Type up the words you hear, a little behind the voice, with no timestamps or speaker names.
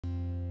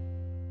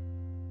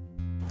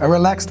A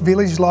relaxed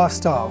village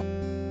lifestyle,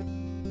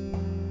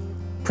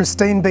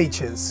 pristine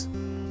beaches,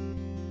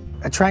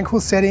 a tranquil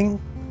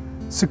setting,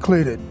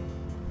 secluded.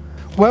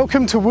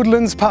 Welcome to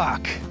Woodlands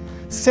Park.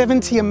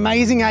 70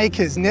 amazing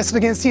acres nestled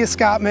against the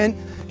escarpment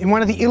in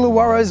one of the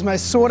Illawarra's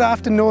most sought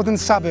after northern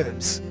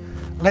suburbs.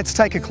 Let's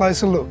take a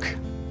closer look.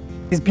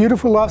 This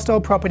beautiful lifestyle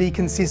property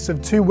consists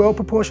of 2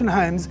 well-proportioned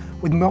homes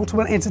with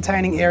multiple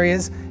entertaining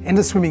areas and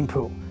a swimming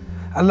pool,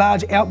 a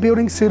large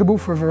outbuilding suitable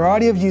for a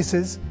variety of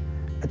uses,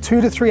 a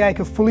 2 to 3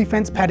 acre fully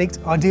fenced paddock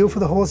ideal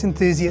for the horse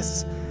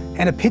enthusiasts,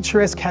 and a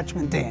picturesque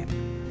catchment dam.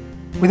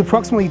 With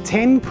approximately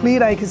 10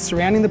 cleared acres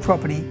surrounding the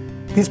property,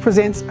 this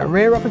presents a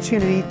rare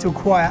opportunity to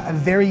acquire a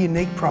very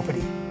unique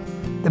property.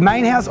 The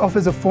main house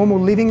offers a formal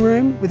living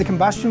room with a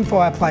combustion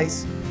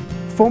fireplace,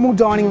 formal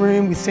dining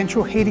room with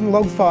central heating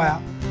log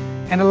fire,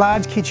 and a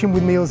large kitchen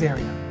with meals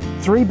area,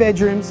 3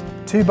 bedrooms,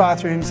 2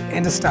 bathrooms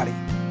and a study.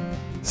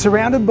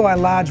 Surrounded by a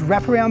large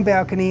wraparound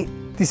balcony,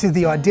 this is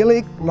the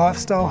idyllic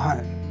lifestyle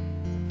home.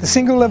 The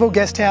single level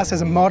guest house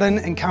has a modern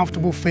and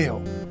comfortable feel.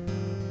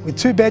 With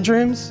 2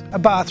 bedrooms, a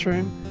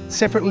bathroom,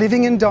 separate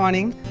living and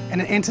dining,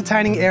 and an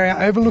entertaining area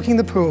overlooking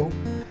the pool,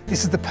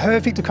 this is the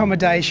perfect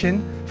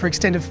accommodation for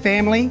extended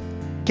family,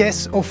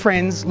 guests or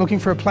friends looking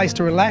for a place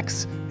to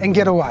relax and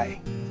get away.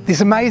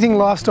 This amazing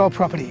lifestyle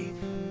property,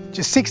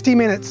 just 60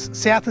 minutes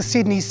south of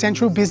Sydney's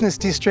central business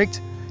district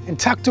and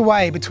tucked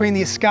away between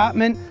the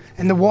escarpment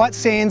and the white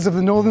sands of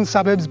the northern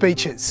suburbs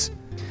beaches.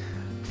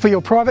 For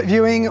your private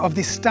viewing of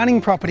this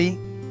stunning property,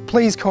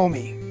 please call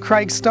me,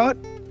 Craig Stott,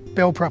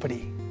 Belle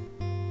Property.